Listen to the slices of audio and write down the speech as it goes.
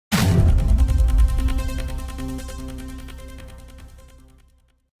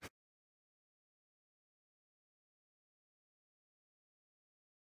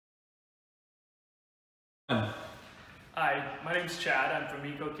Hi, my name's Chad. I'm from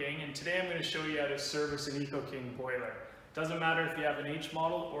EcoKing, and today I'm going to show you how to service an EcoKing boiler. Doesn't matter if you have an H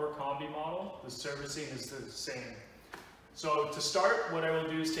model or Combi model, the servicing is the same. So to start, what I will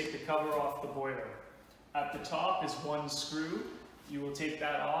do is take the cover off the boiler. At the top is one screw. You will take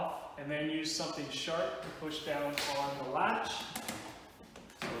that off and then use something sharp to push down on the latch.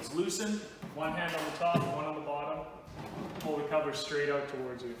 So it's loosened, one hand on the top, one on the bottom. Pull the cover straight out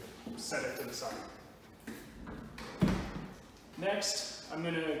towards you. Set it to the side. Next, I'm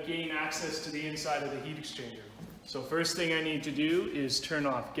going to gain access to the inside of the heat exchanger. So first thing I need to do is turn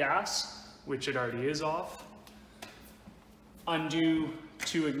off gas, which it already is off. Undo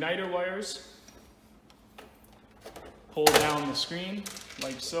two igniter wires. Pull down the screen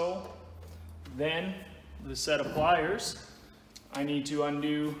like so. Then, with a set of pliers, I need to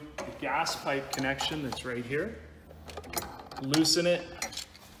undo the gas pipe connection that's right here. Loosen it.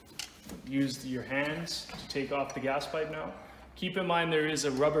 Use your hands to take off the gas pipe now. Keep in mind there is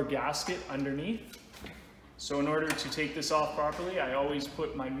a rubber gasket underneath. So in order to take this off properly, I always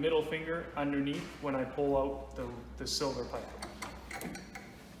put my middle finger underneath when I pull out the silver pipe.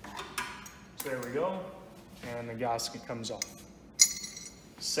 So there we go, and the gasket comes off.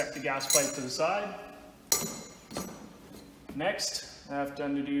 Set the gas pipe to the side. Next, I have to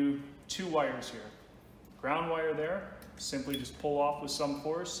undo two wires here. Ground wire there, simply just pull off with some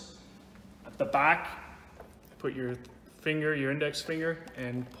force. At the back, put your finger, your index finger,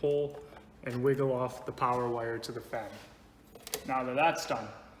 and pull and wiggle off the power wire to the fan. Now that that's done,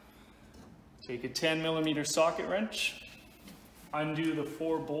 take a 10mm socket wrench, undo the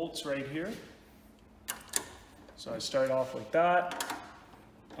 4 bolts right here. So I start off like that,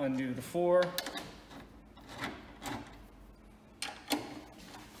 undo the 4.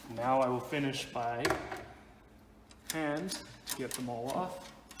 Now I will finish by hand to get them all off.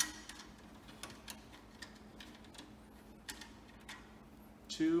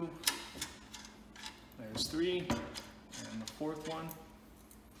 2, there's 3, and the 4th one.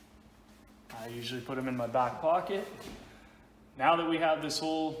 I usually put them in my back pocket. Now that we have this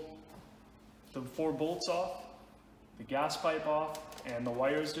the 4 bolts off, the gas pipe off, and the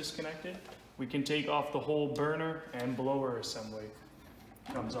wires disconnected, we can take off the whole burner and blower assembly.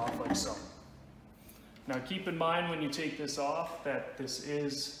 Comes off like so. Now keep in mind when you take this off that this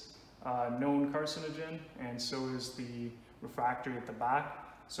is a known carcinogen, and so is the refractory at the back.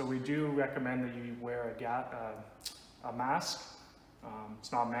 So we do recommend that you wear a mask.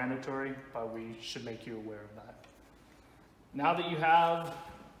 It's not mandatory, but we should make you aware of that. Now that you have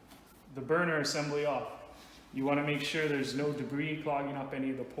the burner assembly off, you want to make sure there's no debris clogging up any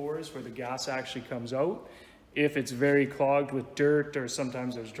of the pores where the gas actually comes out. If it's very clogged with dirt or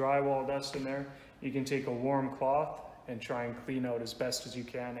sometimes there's drywall dust in there, you can take a warm cloth and try and clean out as best as you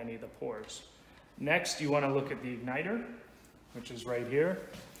can any of the pores. Next, you want to look at the igniter, which is right here.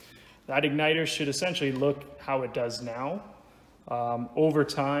 That igniter should essentially look how it does now. Over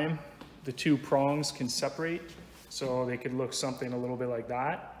time, the 2 prongs can separate, so they could look something a little bit like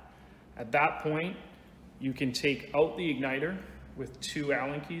that. At that point, you can take out the igniter with 2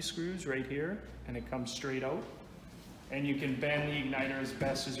 Allen key screws right here, and it comes straight out. And you can bend the igniter as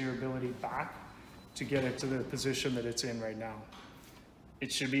best as your ability back to get it to the position that it's in right now.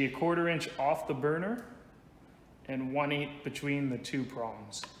 It should be 1/4 inch off the burner and 1/8 between the 2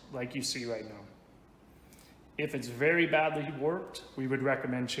 prongs, like you see right now. If it's very badly warped, we would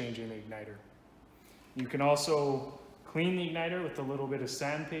recommend changing the igniter. You can also clean the igniter with a little bit of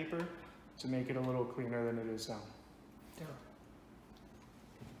sandpaper to make it a little cleaner than it is now. Yeah.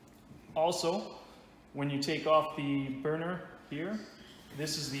 Also, when you take off the burner here,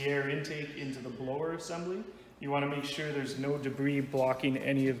 this is the air intake into the blower assembly. You want to make sure there's no debris blocking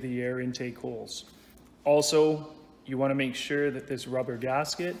any of the air intake holes. Also, you want to make sure that this rubber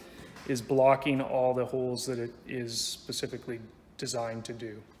gasket is blocking all the holes that it is specifically designed to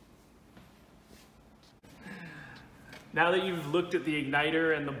do. Now that you've looked at the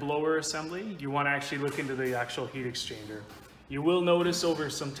igniter and the blower assembly, you want to actually look into the actual heat exchanger. You will notice over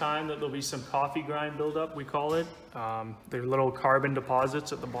some time that there'll be some coffee grind buildup, we call it. They're little carbon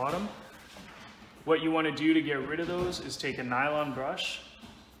deposits at the bottom. What you want to do to get rid of those is take a nylon brush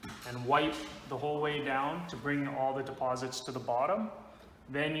and wipe the whole way down to bring all the deposits to the bottom.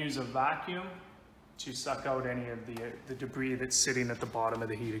 Then use a vacuum to suck out any of the debris that's sitting at the bottom of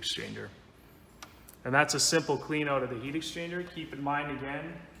the heat exchanger. And that's a simple clean out of the heat exchanger. Keep in mind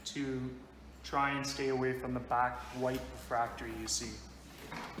again to try and stay away from the back white refractory you see.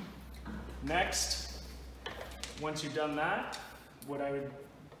 Next, once you've done that, what I would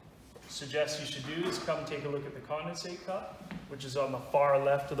suggest you should do is come take a look at the condensate cup, which is on the far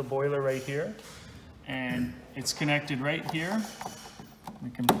left of the boiler right here. and it's connected right here. We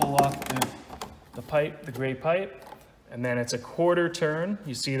can pull off the pipe, the gray pipe, and then it's a quarter turn.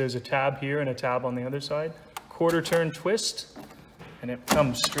 You see there's a tab here and a tab on the other side. Quarter turn twist, and it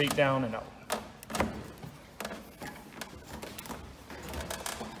comes straight down and out.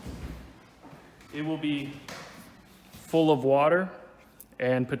 It will be full of water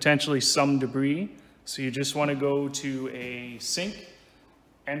and potentially some debris. So you just want to go to a sink,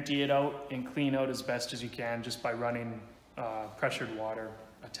 empty it out, and clean out as best as you can just by running pressured water,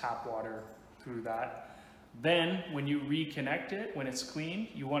 tap water through that. Then when you reconnect it, when it's clean,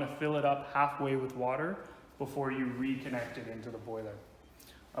 you want to fill it up halfway with water before you reconnect it into the boiler.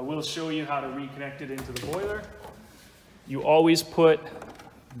 I will show you how to reconnect it into the boiler. You always put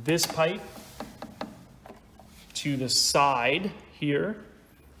this pipe to the side here,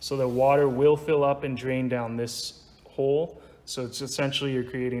 so the water will fill up and drain down this hole. So it's essentially you're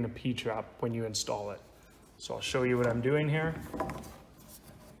creating a P-trap when you install it. So I'll show you what I'm doing here.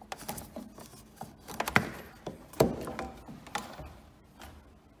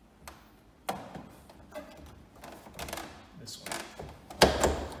 This one.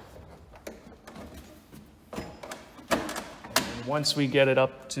 And once we get it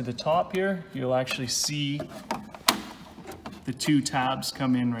up to the top here, you'll actually see the two tabs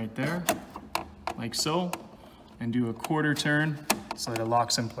come in right there, like so, and do a quarter turn so that it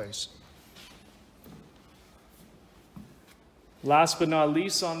locks in place. Last but not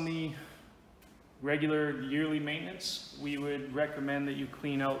least, on the regular yearly maintenance, we would recommend that you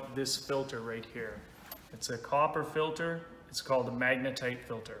clean out this filter right here. It's a copper filter. It's called a magnetite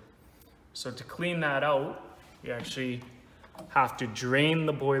filter. So to clean that out, you actually have to drain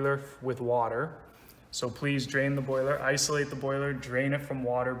the boiler with water. So please drain the boiler, isolate the boiler, drain it from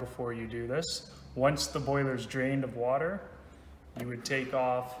water before you do this. Once the boiler is drained of water, you would take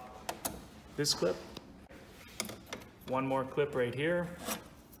off this clip, one more clip right here,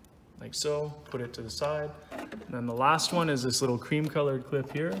 like so, put it to the side. And then the last one is this little cream colored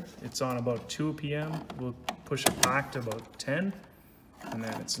clip here. It's on about 2 p.m. We'll push it back to about 10, and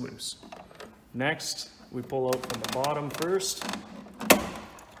then it's loose. Next, we pull out from the bottom first.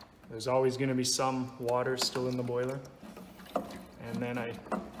 There's always going to be some water still in the boiler. And then I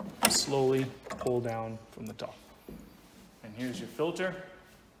slowly pull down from the top. And here's your filter.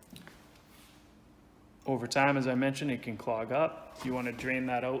 Over time, as I mentioned, it can clog up. You want to drain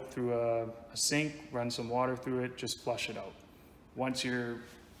that out through a sink, run some water through it, just flush it out. Once you're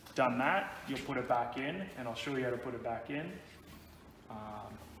done that, you'll put it back in, and I'll show you how to put it back in.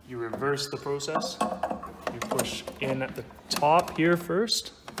 You reverse the process. You push in at the top here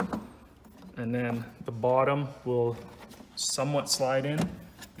first, and then the bottom will somewhat slide in.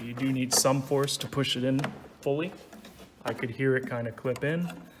 You do need some force to push it in fully. I could hear it kind of clip in.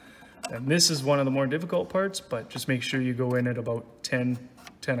 And this is one of the more difficult parts, but just make sure you go in at about 10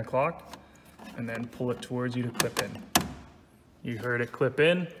 o'clock and then pull it towards you to clip in. You heard it clip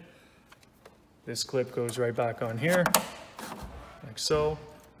in. This clip goes right back on here, like so.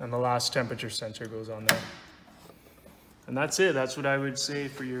 And the last temperature sensor goes on there. And that's it. That's what I would say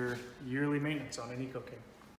for your yearly maintenance on any cooking.